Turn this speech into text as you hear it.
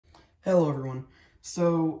Hello everyone.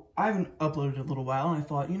 So I haven't uploaded in a little while and I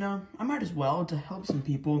thought, I might as well to help some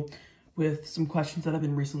people with some questions that I've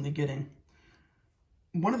been recently getting.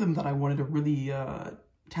 One of them that I wanted to really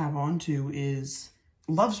tap onto is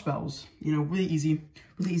love spells. Really easy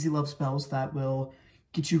love spells that will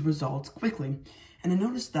get you results quickly. And I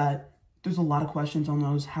noticed that there's a lot of questions on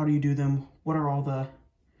those. How do you do them? What are all the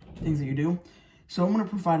things that you do? So I'm going to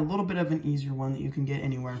provide a little bit of an easier one that you can get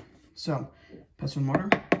anywhere. So, pestle and mortar.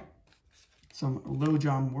 Some Low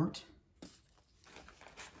John wort,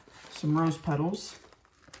 some rose petals,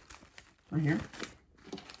 right here,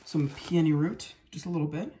 some peony root, just a little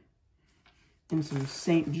bit, and some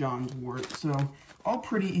St. John's wort. So all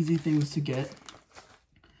pretty easy things to get.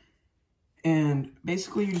 And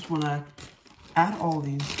basically you just want to add all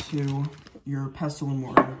these to your pestle and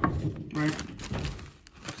mortar, right?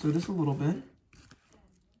 So just a little bit,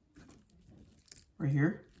 right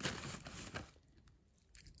here.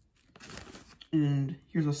 And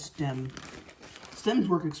here's a stem. Stems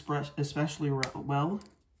work especially well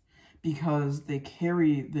because they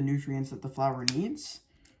carry the nutrients that the flower needs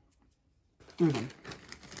through them.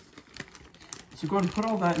 So go ahead and put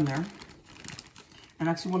all that in there. And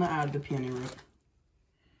next you want to add the peony root.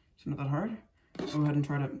 It's not that hard. Go ahead and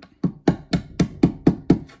try to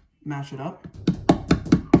mash it up.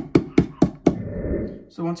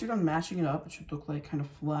 So once you're done mashing it up, it should look like kind of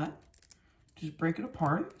flat. Just break it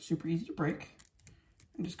apart. Super easy to break.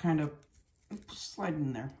 And just kind of slide it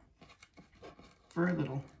in there. Very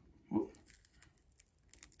little. Whoop.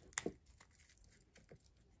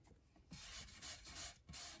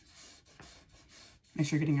 Make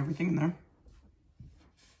sure you're getting everything in there.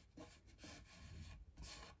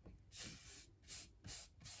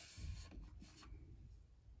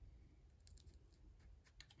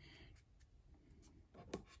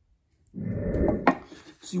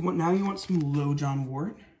 So now you want some Low John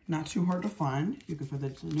wort. Not too hard to find. You can find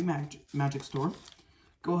that at any magic store.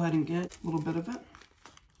 Go ahead and get a little bit of it.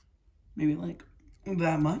 Maybe like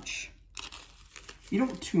that much. You don't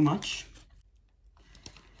want too much.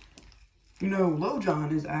 Low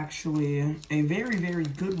John is actually a very, very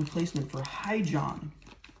good replacement for High John.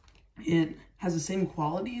 It has the same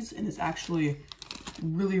qualities and is actually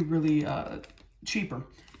really, really cheaper.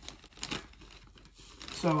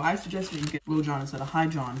 So I suggest that you get Low John instead of High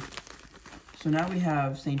John. So now we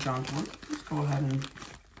have St. John's wort. Let's go ahead and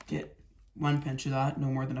get 1 pinch of that. No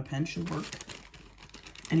more than a pinch should work.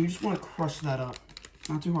 And you just want to crush that up.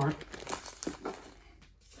 Not too hard.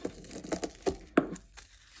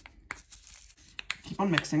 Keep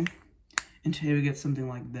on mixing until you get something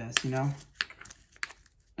like this,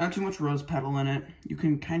 Not too much rose petal in it. You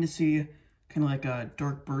can kind of see kind of like a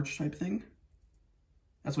dark birch type thing.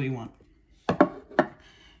 That's what you want.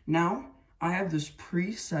 Now, I have this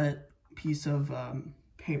preset piece of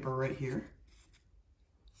paper right here.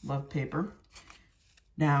 Love paper.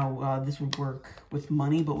 Now, this would work with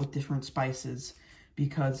money, but with different spices,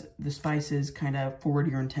 because the spices kind of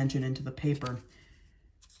forward your intention into the paper.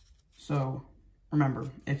 So, remember,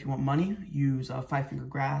 if you want money, use 5-finger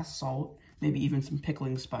grass, salt, maybe even some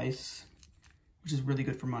pickling spice, which is really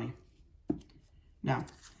good for money. Now,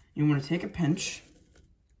 you want to take a pinch,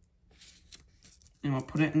 and we'll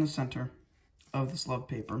put it in the center of this love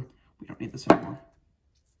paper. We don't need this anymore.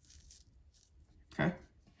 Okay?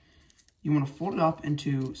 You want to fold it up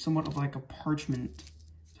into somewhat of like a parchment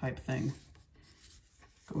type thing.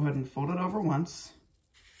 Go ahead and fold it over once.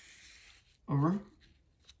 Over.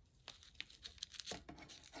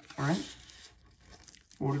 Alright.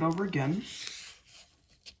 Fold it over again.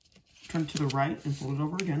 Turn to the right and fold it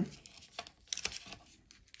over again.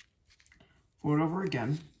 Fold it over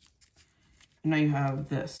again. And now you have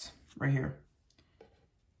this right here.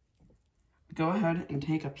 Go ahead and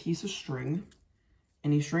take a piece of string.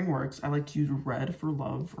 Any string works. I like to use red for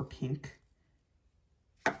love or pink.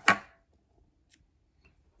 And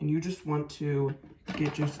you just want to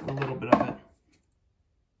get just a little bit of it.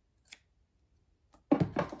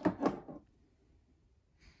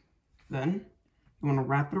 Then you want to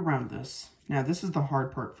wrap it around this. Now this is the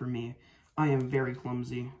hard part for me. I am very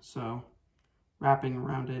clumsy, so wrapping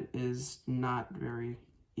around it is not very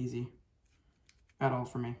easy at all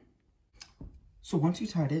for me. So once you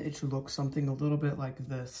tied it, it should look something a little bit like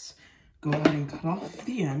this. Go ahead and cut off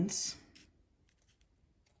the ends.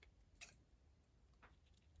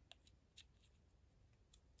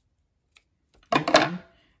 Okay. And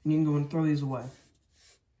you can go and throw these away.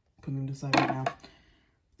 Put them aside right now.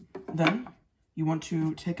 Then, you want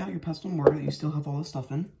to take out your pestle and mortar that you still have all the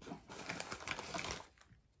stuff in.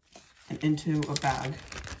 And into a bag.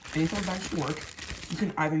 Any type of bag should work. You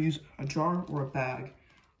can either use a jar or a bag.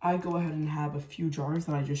 I go ahead and have a few jars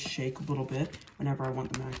that I just shake a little bit whenever I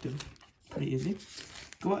want them active. Pretty easy.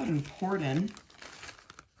 Go ahead and pour it in,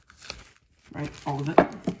 right, all of it.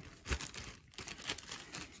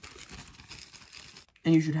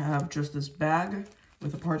 And you should have just this bag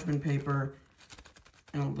with a parchment paper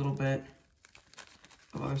and a little bit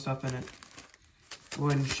of other stuff in it. Go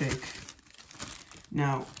ahead and shake.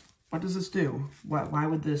 Now, what does this do? Why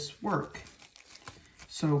would this work?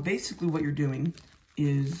 So basically what you're doing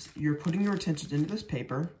is you're putting your intentions into this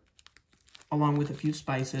paper along with a few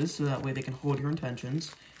spices so that way they can hold your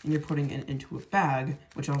intentions, and you're putting it into a bag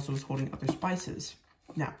which also is holding other spices.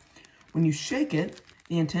 Now, when you shake it,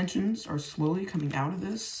 the intentions are slowly coming out of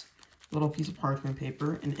this little piece of parchment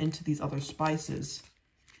paper and into these other spices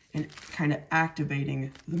and kind of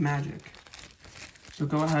activating the magic. So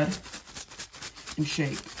go ahead and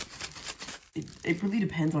shake. It really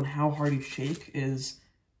depends on how hard you shake is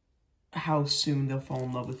how soon they'll fall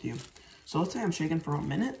in love with you. So let's say I'm shaking for a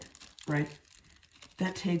minute, right?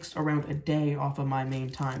 That takes around a day off of my main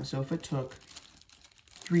time. So if it took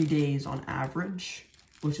 3 days on average,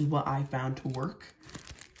 which is what I found to work,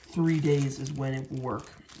 3 days is when it will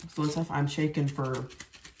work. So let's say if I'm shaking for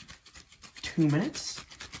 2 minutes,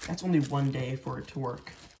 that's only 1 day for it to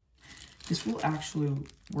work. This will actually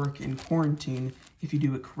work in quarantine if you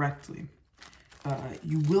do it correctly.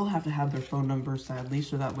 You will have to have their phone number, sadly,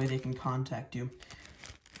 so that way they can contact you.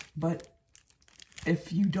 But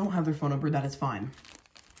if you don't have their phone number, that is fine.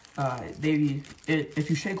 If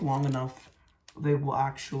you shake long enough, they will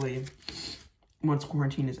actually, once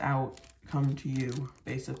quarantine is out, come to you,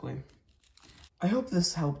 basically. I hope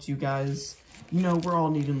this helped you guys. You know, we're all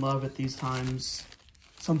needing love at these times.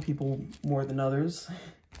 Some people more than others.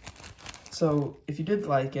 So, if you did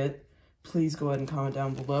like it, please go ahead and comment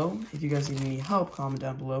down below. If you guys need any help, comment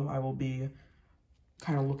down below. I will be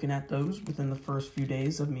kind of looking at those within the first few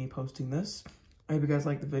days of me posting this. I hope you guys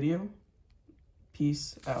liked the video.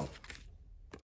 Peace out.